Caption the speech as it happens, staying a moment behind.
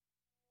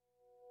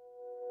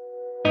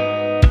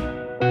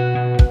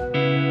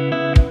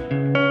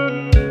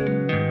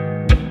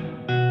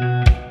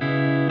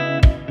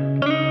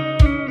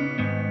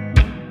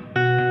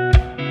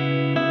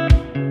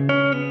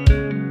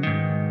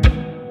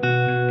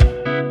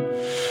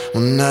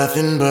Well,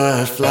 nothing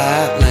but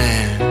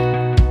flatland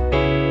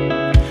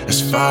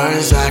as far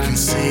as I can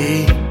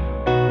see.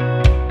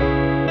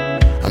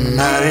 I'm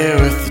out here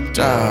with the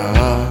dogs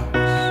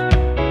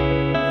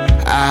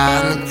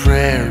out on the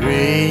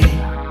prairie.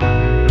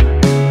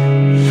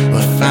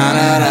 Well, I found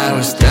out I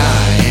was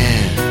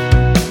dying,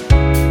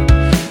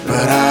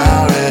 but I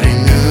already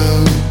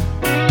knew.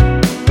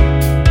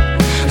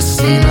 I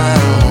see my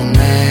old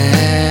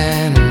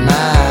man in my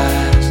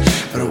eyes,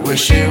 but I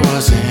wish it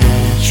wasn't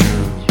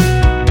true.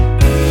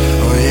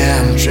 Oh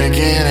yeah, I'm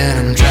drinking and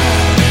I'm driving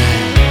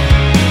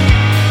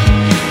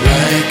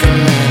like I'm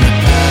in the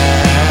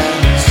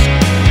past.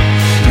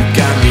 You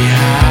got me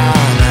high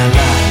on that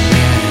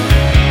lightning,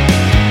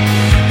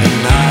 and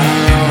I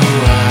don't know who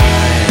I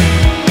am.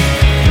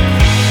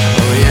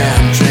 Oh yeah,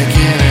 I'm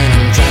drinking and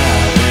I'm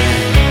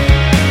driving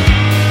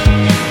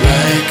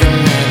like I'm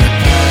in the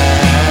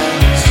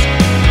past.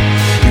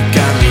 You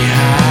got me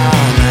high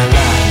on that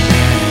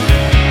lightning,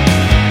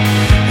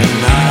 and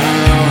I don't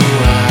know who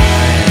I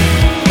am.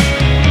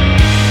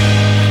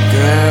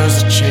 Girls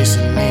are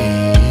chasing me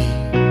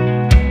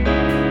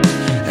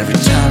every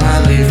time I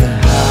leave the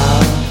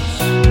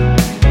house.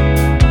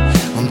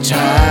 I'm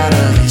tired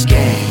of these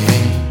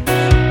games,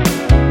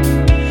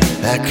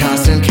 that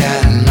constant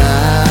cat and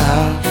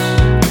mouse.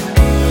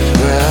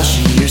 Well,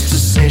 she used to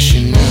say she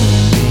knew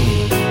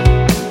me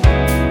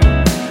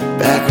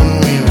back when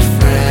we were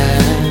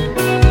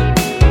friends.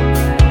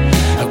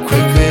 How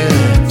quickly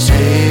the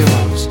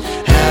tables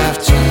have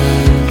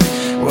turned.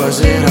 Was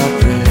it all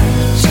pretend?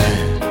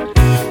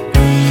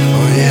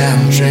 Oh yeah,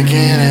 I'm drinking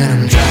and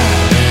I'm driving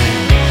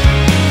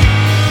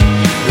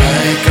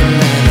like I'm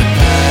in the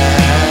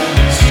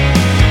past.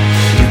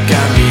 You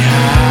got me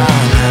high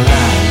on that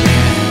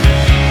lightning,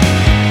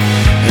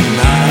 and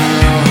I don't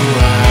know who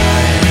I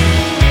am.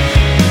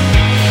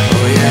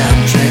 Oh yeah,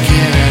 I'm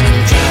drinking and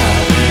I'm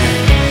driving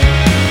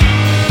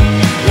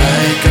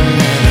like I'm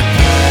in the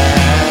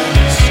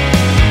past.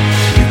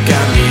 You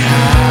got me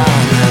high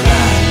on that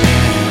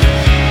lightning,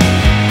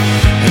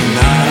 and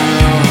I don't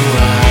know who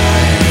I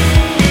am.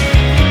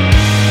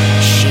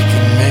 She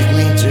can make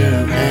me do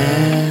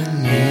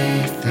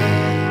anything,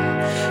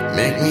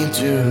 make me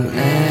do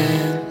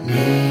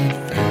anything,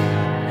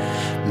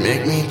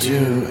 make me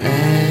do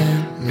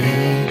anything,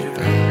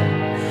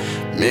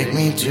 make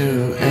me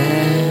do anything.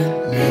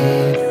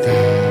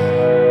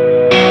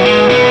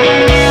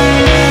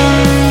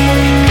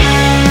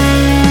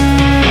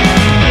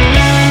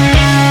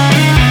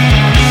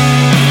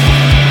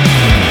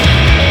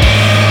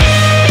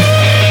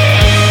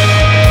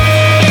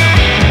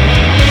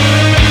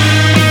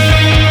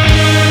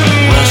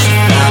 Well, she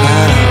found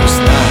out I was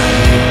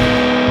lying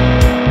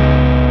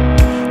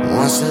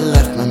once I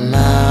left my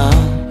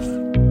mouth.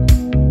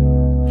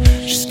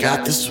 She's got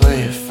this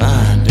way of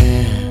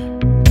finding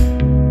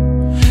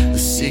the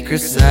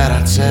secrets that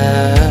I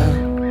tell.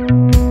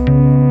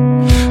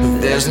 But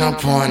there's no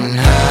point in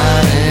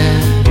hiding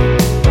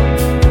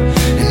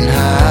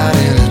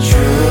the